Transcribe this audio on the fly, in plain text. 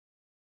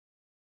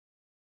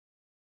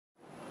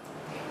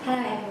Hello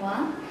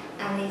everyone,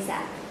 I'm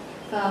Lisa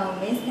from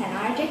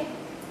Wingstech,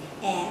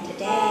 and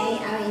today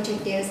I will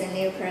introduce a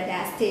new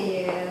product to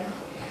you.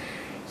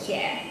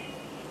 Here,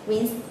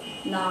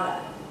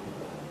 Wingstech.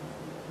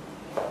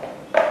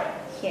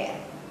 Here.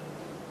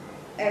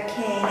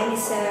 Okay, let me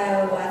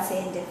show what's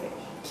in the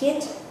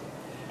kit.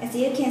 As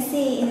you can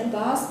see in the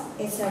box,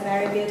 it's a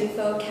very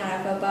beautiful,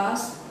 colorful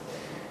box.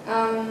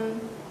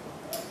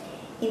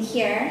 In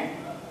here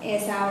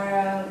is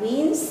our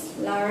wings,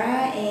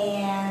 Laura,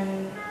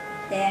 and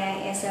there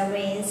is a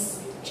wings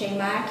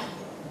trademark.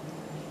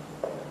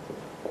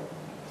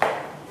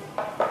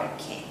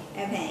 Okay,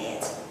 open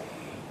it.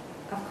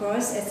 Of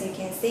course, as you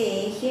can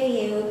see,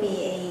 here will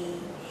be a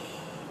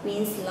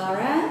wings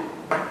Laura.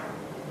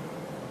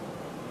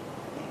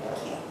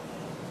 Okay,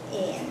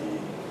 and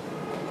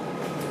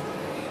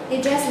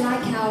it's just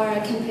like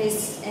our complete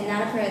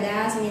another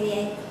product,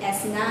 Mini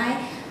S9.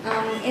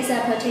 It's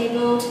a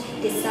portable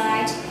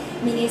design,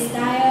 mini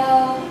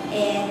style,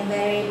 and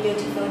very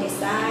beautiful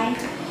design.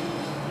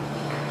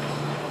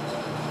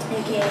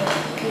 Okay,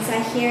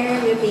 inside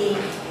here will be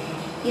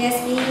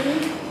USB,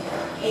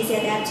 AC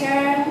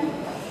adapter,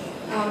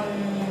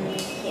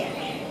 here,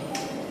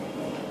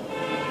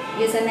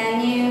 user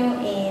menu,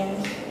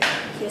 and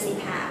QC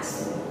pass.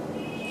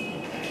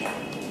 Okay.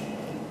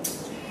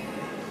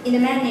 In the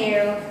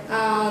menu,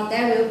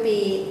 there will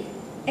be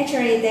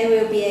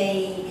a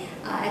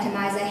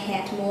atomizer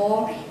head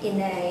more in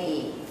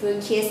a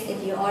full kit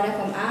if you order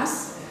from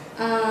us,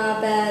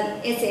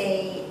 but it's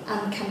a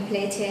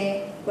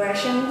uncompleted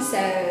version, so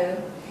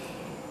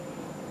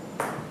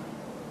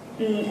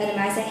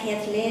atomizer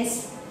head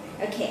list.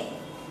 Okay,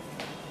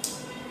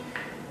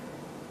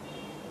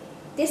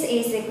 this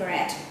is the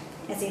grade.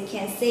 As you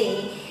can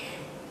see,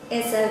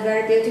 it's a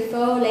very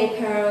beautiful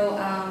lapel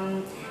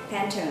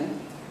pattern.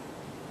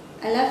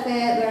 I love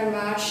it very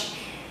much.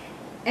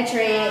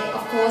 Actually,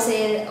 of course,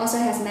 it also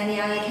has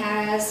many other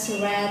colors: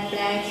 red,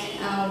 black,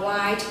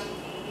 white.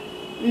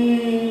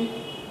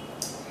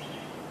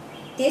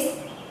 This,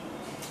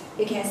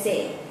 you can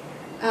see,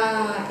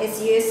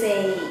 it's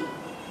using.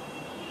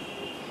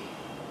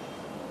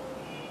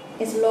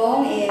 Its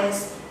long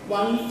is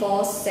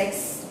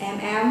 146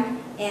 mm,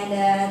 and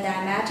the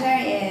diameter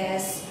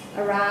is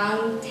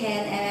around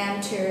 10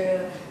 mm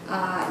to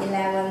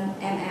 11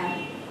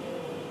 mm.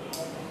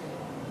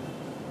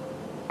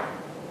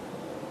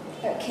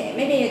 Okay,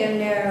 maybe you don't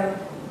know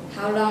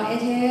how long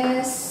it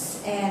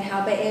is and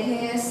how big it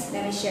is.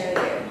 Let me show you.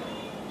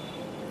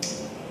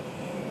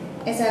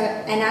 It's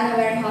another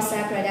very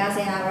wholesale product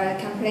in our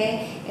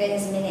company. It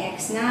is Mini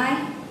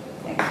X9.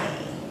 Okay,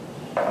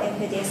 let me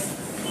put this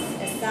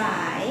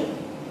aside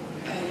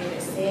and you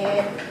will see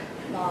it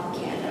more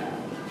clearer,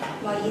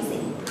 more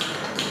easy.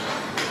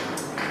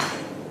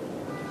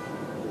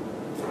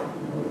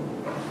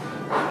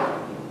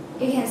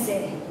 You can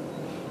see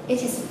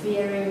it is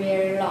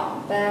very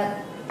long, but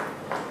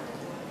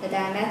the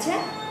diameter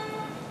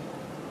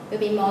will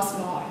be more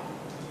small.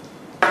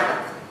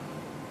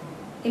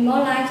 It's more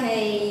like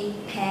a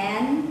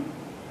pen.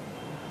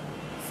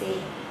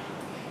 See,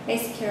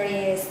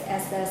 basically it's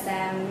as the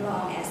same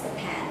long as the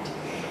pen.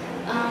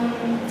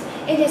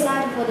 It is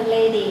designed for the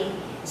lady,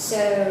 so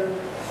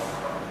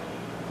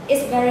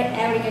it's very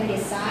elegant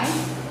design.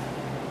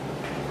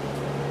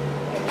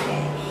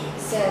 Okay,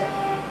 so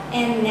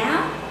and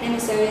now let me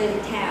show you the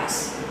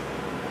details.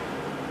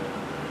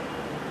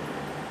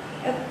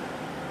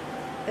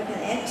 Open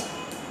it.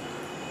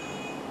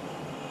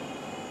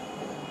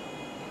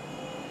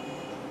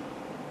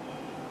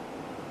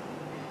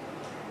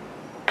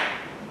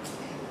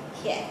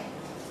 Here.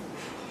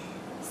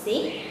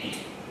 See?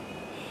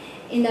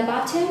 In the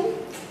bottom,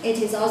 it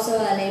is also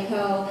a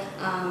lapel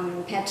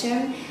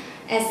pattern.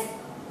 As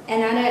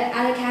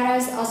other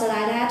colors also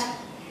like that.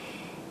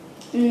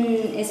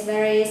 It's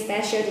very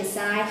special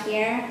design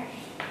here.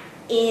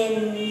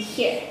 In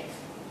here,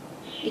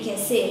 you can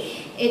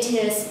see it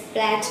is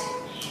black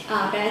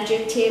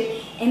drip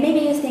tip, and maybe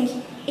you think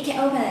it can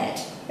open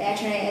it, but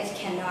actually it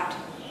cannot.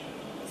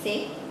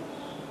 See?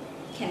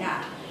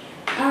 Cannot.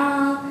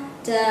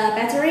 The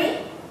battery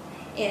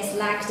is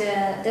like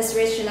the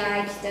switch,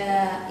 like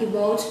the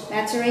Evolt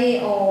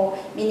battery or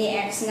Mini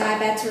X9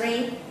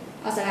 battery,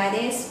 also like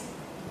this.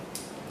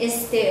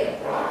 It's still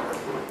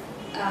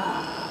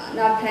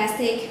not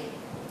plastic,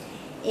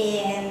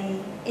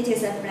 and it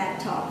is a flat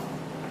top.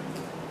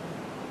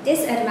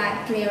 This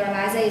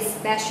atomizer is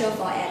special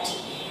for it.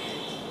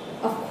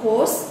 Of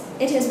course,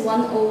 it is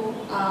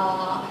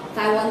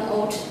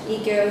 510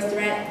 Eagle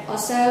thread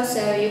also,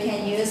 so you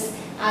can use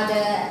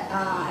other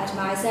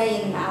atomizer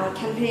in our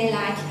company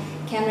like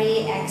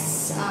Camry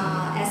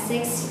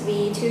S6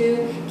 V2,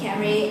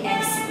 Camry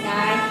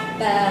X9,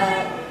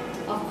 but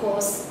of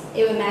course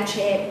it will match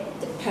it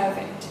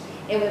perfect.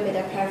 It will be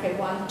the perfect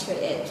one to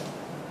it.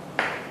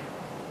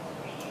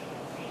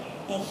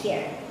 And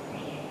here,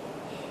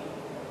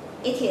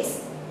 it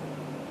is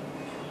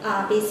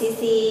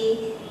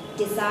BCC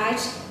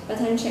designed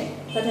button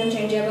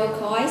changeable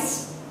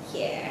coils.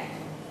 Here,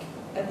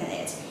 open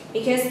it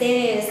because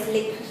there is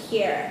leak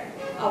here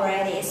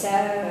already, so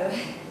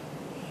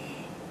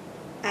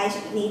I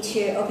need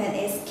to open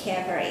it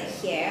carefully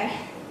here.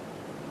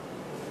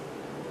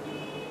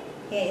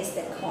 Here is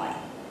the coin.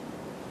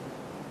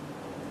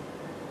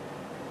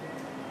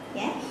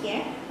 Yeah,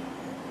 here.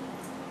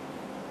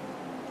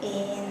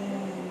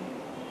 And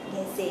you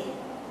can see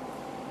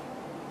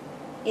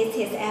it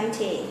is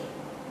empty.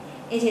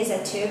 It is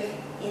a tube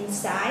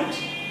inside.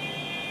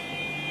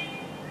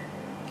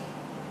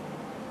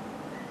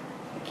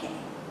 Okay,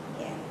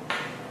 yeah.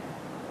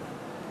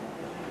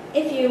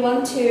 If you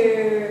want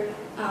to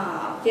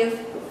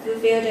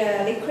fill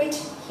the liquid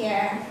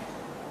here,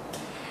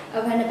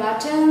 open the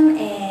bottom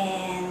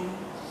and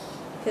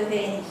fill it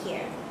in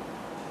here.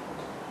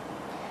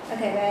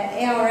 Okay, but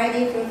it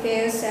already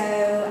fulfilled,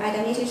 so I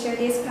don't need to show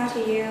this part to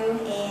you.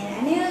 And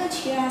I know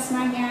that you are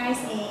smart guys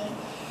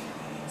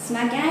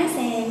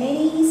and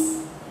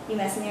ladies, you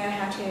must know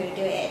how to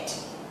do it.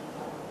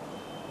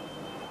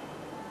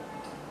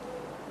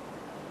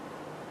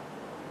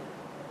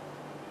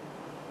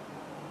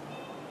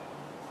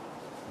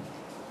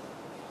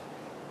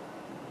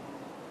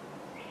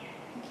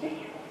 Okay,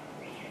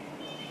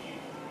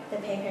 the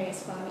paper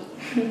is for me.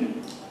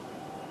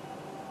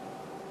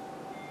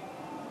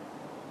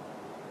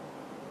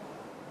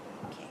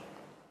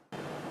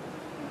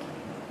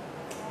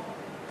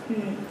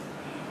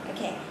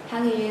 Okay, how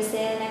to use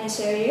it? Let me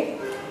show you.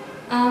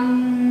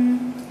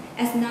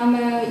 As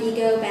normal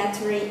Eagle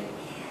battery,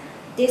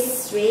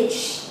 this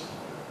switch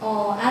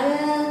or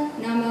other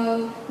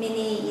normal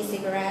mini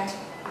e-cigarette,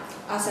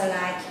 also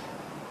like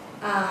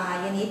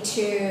you need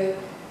to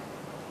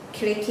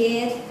click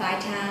it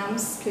 5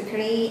 times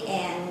quickly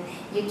and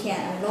you can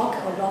unlock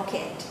or lock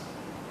it.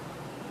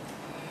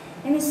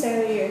 Let me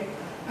show you.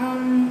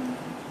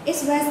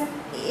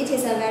 It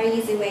is a very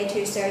easy way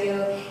to show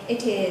you it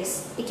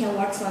can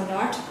work or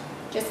not.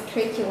 Just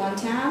click it 1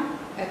 time.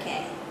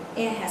 Okay,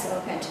 it has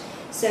opened.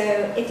 So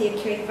if you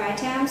click 5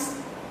 times,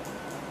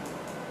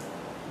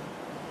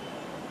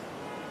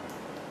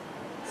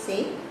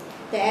 see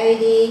the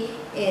LED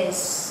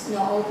is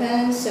not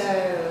open,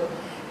 so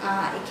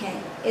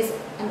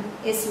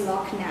it's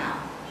locked now.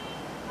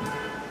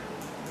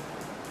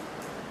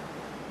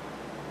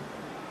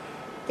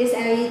 This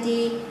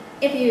LED,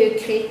 if you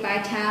click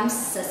 5 times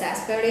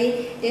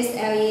successfully, this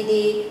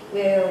LED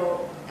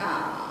will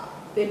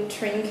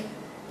blink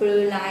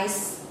blue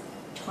lights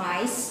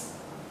twice.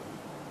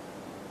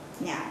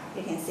 Now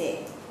you can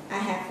see I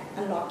have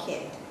unlocked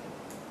it.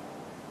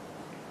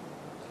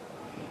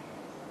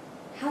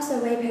 How's the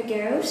vapor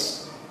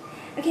goes?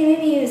 Okay,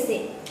 maybe you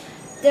see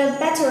the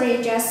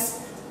battery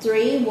just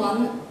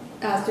 310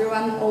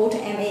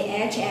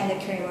 mAh and the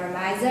current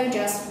remisier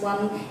just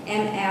 1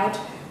 ml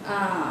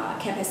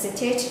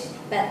capacity,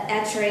 but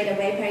actually the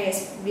vapor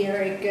is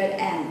very good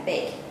and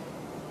big.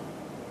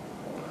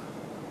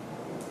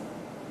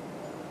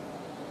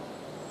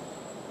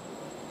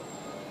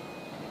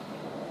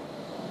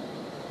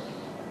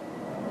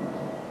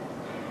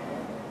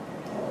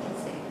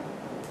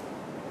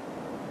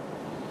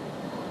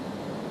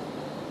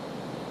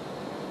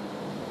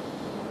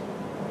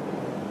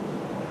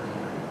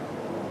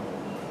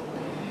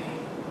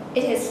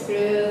 It is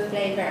blue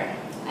flavor.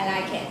 I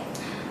like it.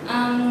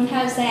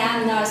 How to say,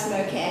 I'm not a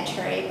smoker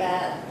actually,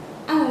 but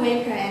I'm a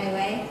vapor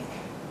anyway.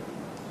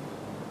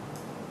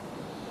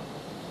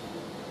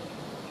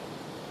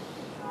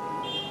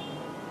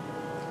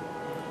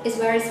 It's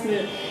very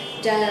smooth.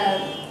 The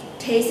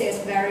taste is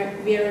very,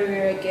 very,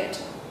 very good.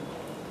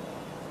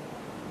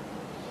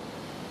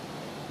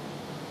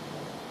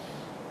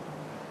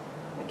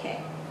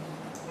 Okay.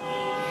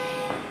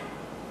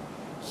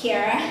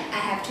 Here, I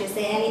have to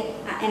say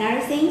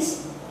another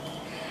things.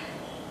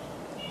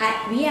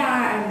 We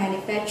are a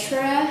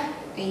manufacturer,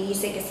 a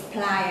e-cig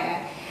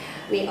supplier.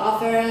 We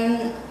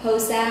offer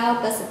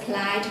wholesale but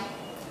supplied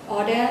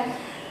order.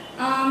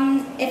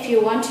 If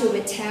you want to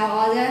retail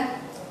order,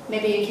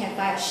 maybe you can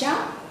buy a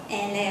shop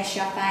and then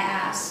shop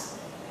by us.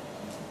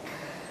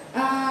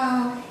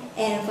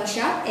 And for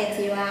shop, if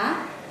you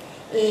are,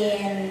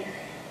 and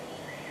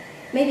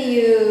maybe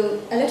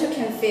you a little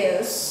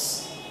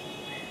confused,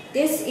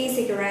 this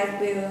e-cigarette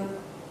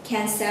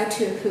can sell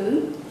to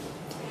whom?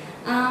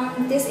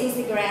 This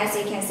e-cigarette,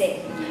 you can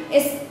see,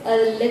 it's a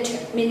little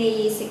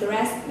mini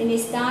e-cigarette, mini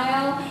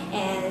style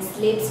and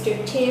sleek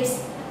strip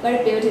tips,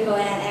 very beautiful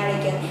and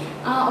elegant.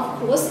 Of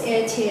course,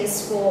 it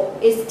is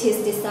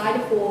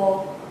designed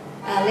for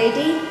a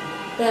lady,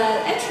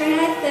 but actually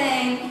I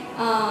think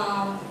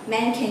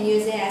men can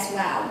use it as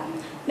well.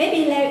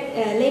 Maybe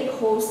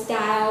Lapo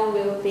style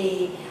will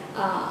be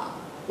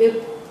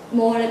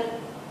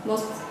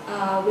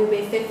will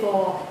be fit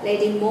for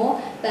lady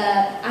more,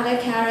 but other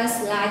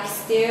colors like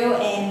steel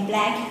and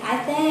black, I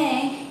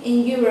think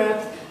in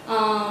Europe,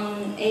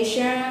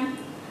 Asia,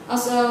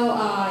 also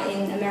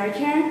in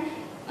America,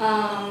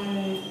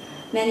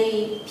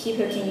 many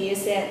people can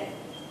use it.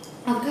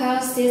 Of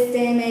course, this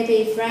day may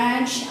be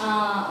French,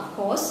 of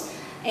course,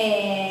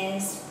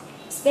 and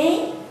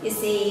Spain. You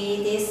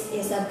see, this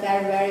is a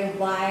very, very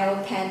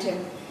wild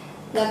pattern.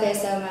 Love it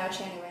so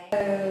much anyway.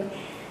 So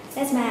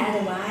that's my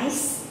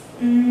advice.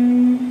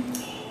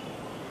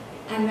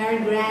 I'm very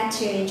glad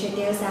to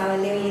introduce our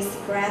Louis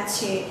brand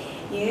to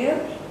you,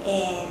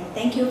 and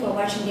thank you for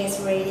watching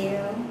this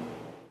video.